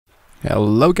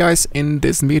Hello guys, in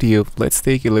this video let's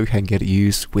take a look and get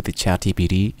used with the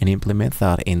ChatGPT and implement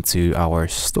that into our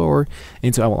store,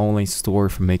 into our online store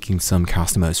for making some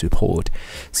customer support.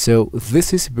 So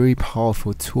this is a very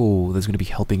powerful tool that's going to be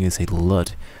helping us a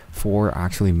lot for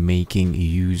actually making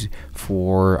use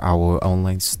for our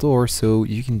online store, so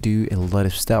you can do a lot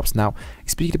of steps. Now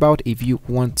speaking about if you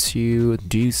want to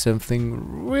do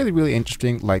something really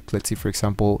interesting, like let's say for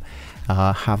example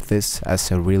have this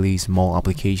as a really small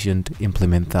application to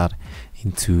implement that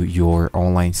into your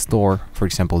online store. For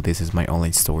example, this is my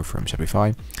online store from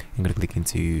Shopify. I'm going to click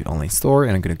into online store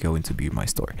and I'm going to go into view my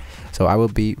store. So I will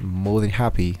be more than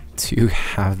happy to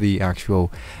have the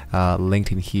actual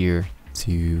link in here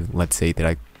to, let's say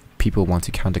that people want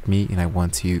to contact me and I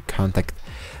want to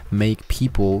make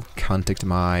people contact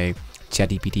my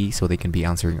ChatGPT so they can be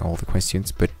answering all the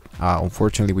questions, but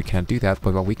unfortunately we can't do that.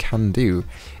 But what we can do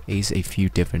is a few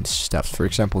different steps. For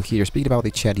example, here speaking about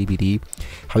the ChatGPT,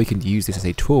 how we can use this as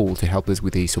a tool to help us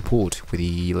with the support with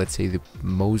the, let's say, the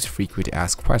most frequent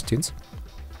asked questions.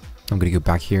 I'm gonna go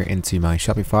back here into my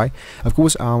Shopify. Of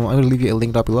course, I'm gonna leave you a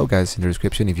link down below, guys, in the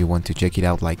description if you want to check it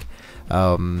out, like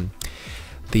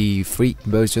the free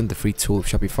version, the free tool of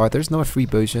Shopify. There's no free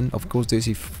version, of course. There's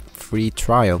a free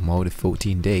trial mode of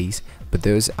 14 days, but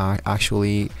there's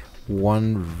actually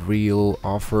one real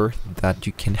offer that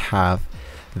you can have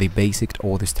the basic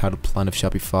or the starter plan of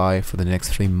Shopify for the next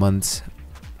 3 months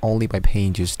only by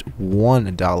paying just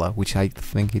 $1, which I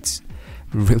think it's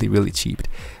really cheap.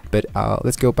 But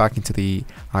let's go back into the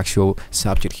actual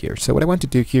subject here. So what I want to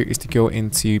do here is to go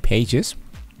into pages,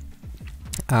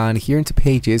 and here into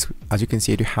pages, as you can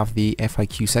see, I do have the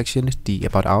FAQ section, the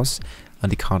about us,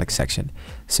 and the contact section.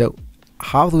 So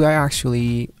how do I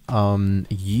actually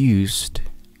use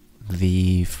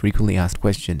the frequently asked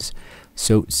questions?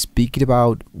 So speaking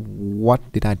about what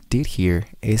I did here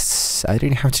is I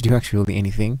didn't have to do actually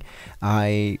anything.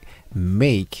 I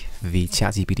make the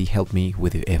ChatGPT help me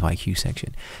with the FAQ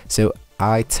section. So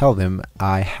I tell them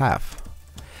I have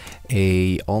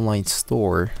a online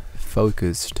store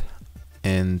focused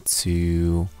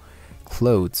into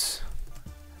clothes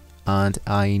and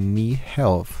I need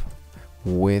help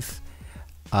with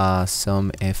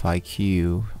some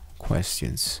FAQ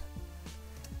questions.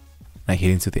 I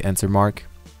hit into the enter mark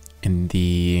and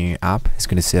the app is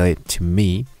going to say to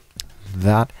me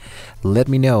that let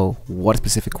me know what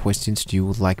specific questions you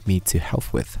would like me to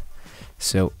help with.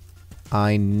 So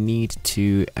I need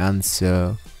to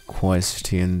answer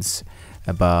questions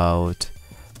about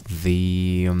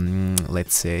the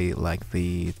let's say like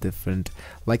the different,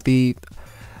 like the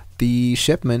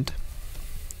shipment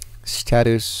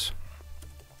status,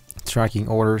 tracking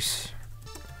orders,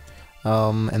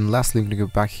 and lastly I'm gonna go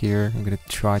back here. I'm gonna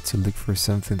try to look for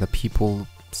something that people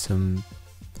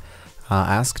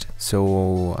asked.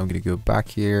 So I'm gonna go back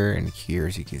here, and here,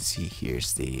 as you can see,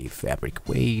 here's the fabric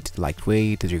weight,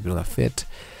 lightweight, the regular fit.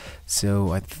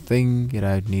 So I think that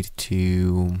I need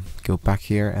to go back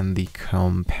here and the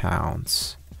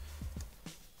compounds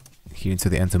here into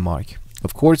the enter mark.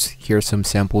 Of course, here are some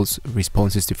samples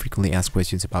responses to frequently asked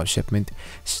questions about shipment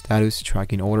status,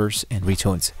 tracking orders, and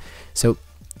returns. So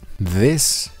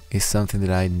this is something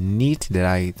that I need,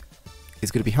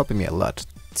 it's going to be helping me a lot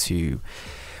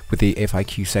with the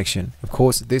FAQ section. Of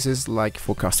course, this is like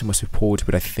for customer support,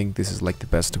 but I think this is like the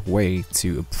best way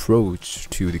to approach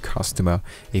to the customer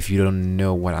if you don't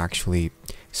know what actually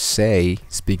say,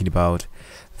 speaking about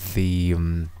the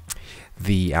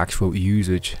actual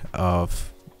usage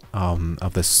of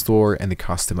the store and the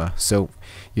customer. So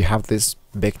you have this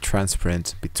big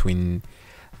transparent between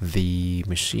the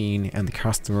machine and the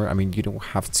customer. I mean, you don't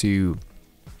have to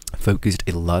focus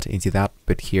a lot into that,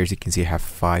 but here, as you can see, I have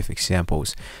 5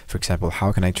 examples. For example,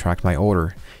 how can I track my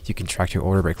order? You can track your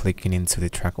order by clicking into the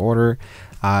track order.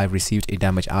 I received a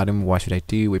damaged item, what should I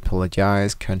do? We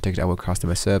apologize, contact our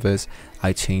customer service.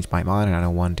 I changed my mind and I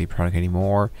don't want the product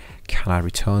anymore. Can I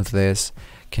return this?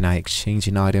 Can I exchange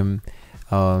an item?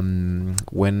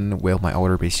 When will my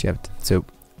order be shipped? So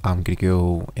I'm gonna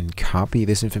go and copy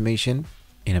this information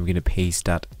and I'm gonna paste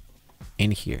that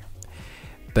in here.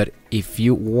 But if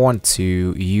you want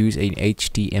to use an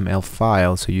HTML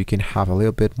file so you can have a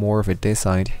little bit more of a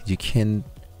design, you can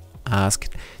ask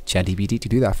ChatGPT to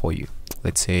do that for you.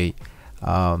 Let's say,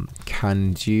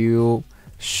 can you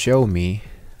show me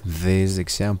this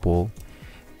example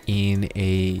in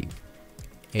a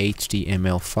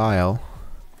HTML file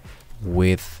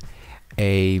with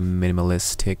a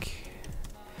minimalistic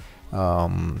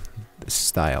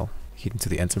style? Hit into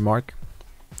the enter mark,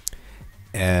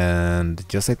 and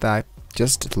just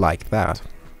like that,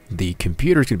 the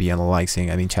computer is going to be analyzing,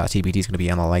 ChatGPT is going to be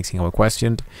analyzing our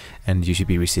question, and you should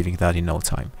be receiving that in no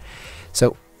time.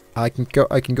 So I can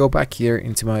go back here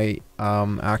into my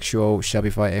actual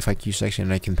Shopify FAQ section,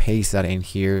 and I can paste that in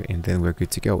here, and then we're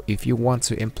good to go. If you want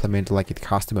to implement like a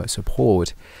customer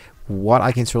support, what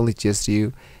I can certainly just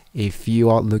do, if you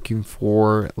are looking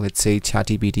for, let's say,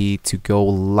 ChatGPT to go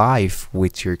live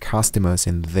with your customers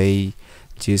and they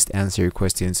just answer your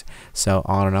questions, so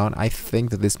on and on, I think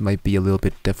that this might be a little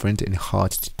bit different and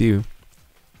hard to do.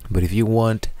 But if you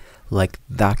want like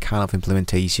that kind of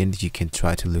implementation, you can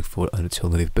try to look for an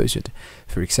alternative version.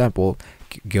 For example,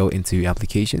 go into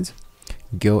applications,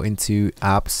 go into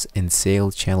apps and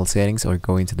sales channel settings, or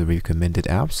go into the recommended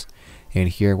apps, and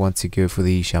here I want to go for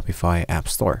the Shopify App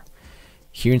Store.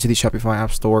 Here into the Shopify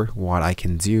App Store, what I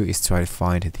can do is try to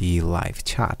find the live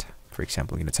chat. For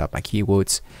example, I'm going to type my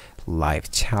keywords,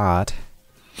 live chat.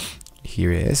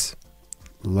 Here it is,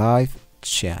 live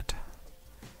chat.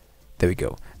 There we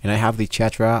go. And I have the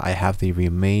Chatra, I have the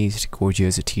Reamazed,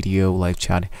 Gorgeous, TDO, Live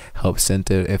Chat, Help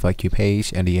Center, FAQ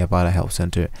page, and the About a Help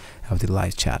Center have the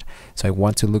live chat. So I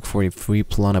want to look for a free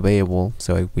plan available.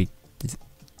 So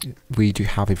we do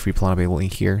have a free plan available in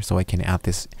here, so I can add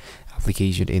this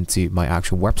application into my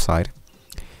actual website.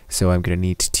 So I'm gonna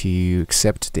need to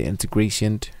accept the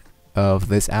integration of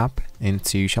this app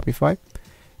into Shopify.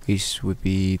 This would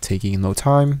be taking no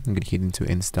time. I'm gonna hit into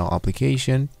install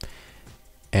application.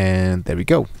 And there we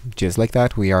go. Just like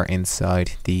that, we are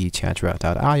inside the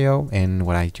chatra.io, and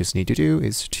what I just need to do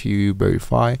is to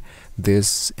verify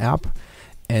this app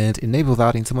and enable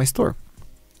that into my store.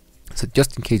 So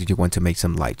just in case you want to make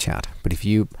some live chat, but if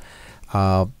you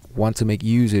want to make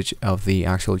usage of the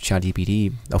actual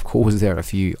ChatGPT, of course there are a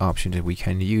few options that we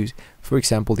can use. For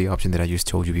example, the option that I just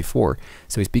told you before.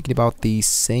 So speaking about the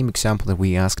same example that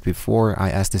we asked before, I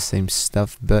asked the same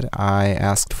stuff, but I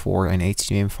asked for an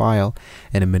HTML file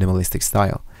and a minimalistic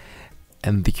style,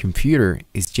 and the computer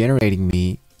is generating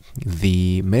me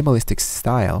the minimalistic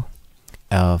style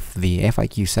of the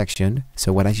FAQ section.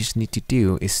 So what I just need to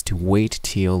do is to wait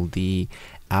till the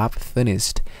app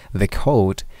finished the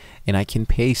code, and I can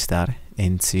paste that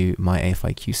into my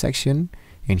FAQ section.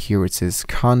 And here it says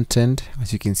content.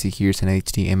 As you can see, here's an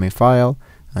HTML file.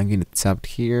 I'm going to tap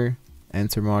here,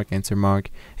 enter mark,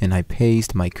 and I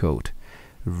paste my code.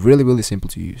 Really simple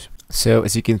to use. So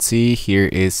as you can see, here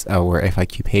is our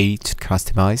FAQ page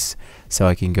customized. So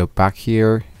I can go back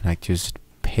here and I just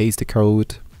paste the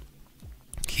code,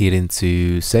 hit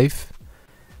into save,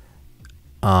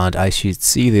 and I should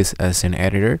see this as an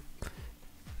editor,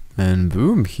 and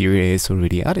boom, here it is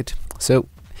already added. So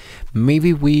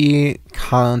maybe we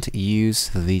can't use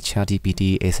the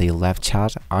ChatGPT as a live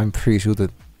chat. I'm pretty sure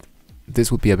that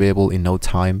this would be available in no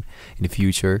time in the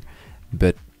future,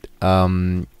 but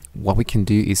what we can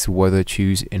do is whether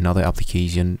choose another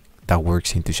application that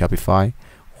works into Shopify,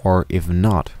 or if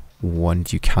not,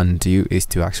 what you can do is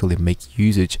to actually make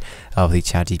usage of the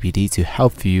ChatGPT to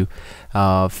help you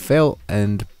fail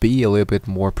and be a little bit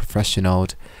more professional.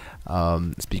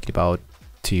 Speaking about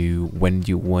to when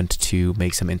you want to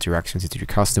make some interactions with your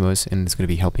customers, and it's going to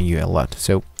be helping you a lot.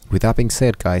 So with that being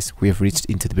said, guys, we have reached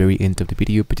into the very end of the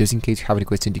video, but just in case you have any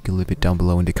questions, you can leave it down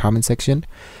below in the comment section.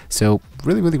 So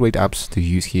really great apps to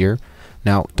use here.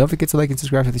 Now don't forget to like and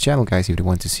subscribe to the channel, guys, if you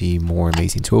want to see more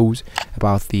amazing tools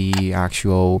about the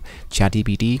actual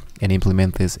ChatGPT and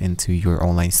implement this into your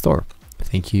online store.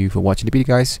 Thank you for watching the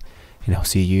video, guys, and I'll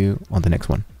see you on the next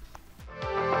one.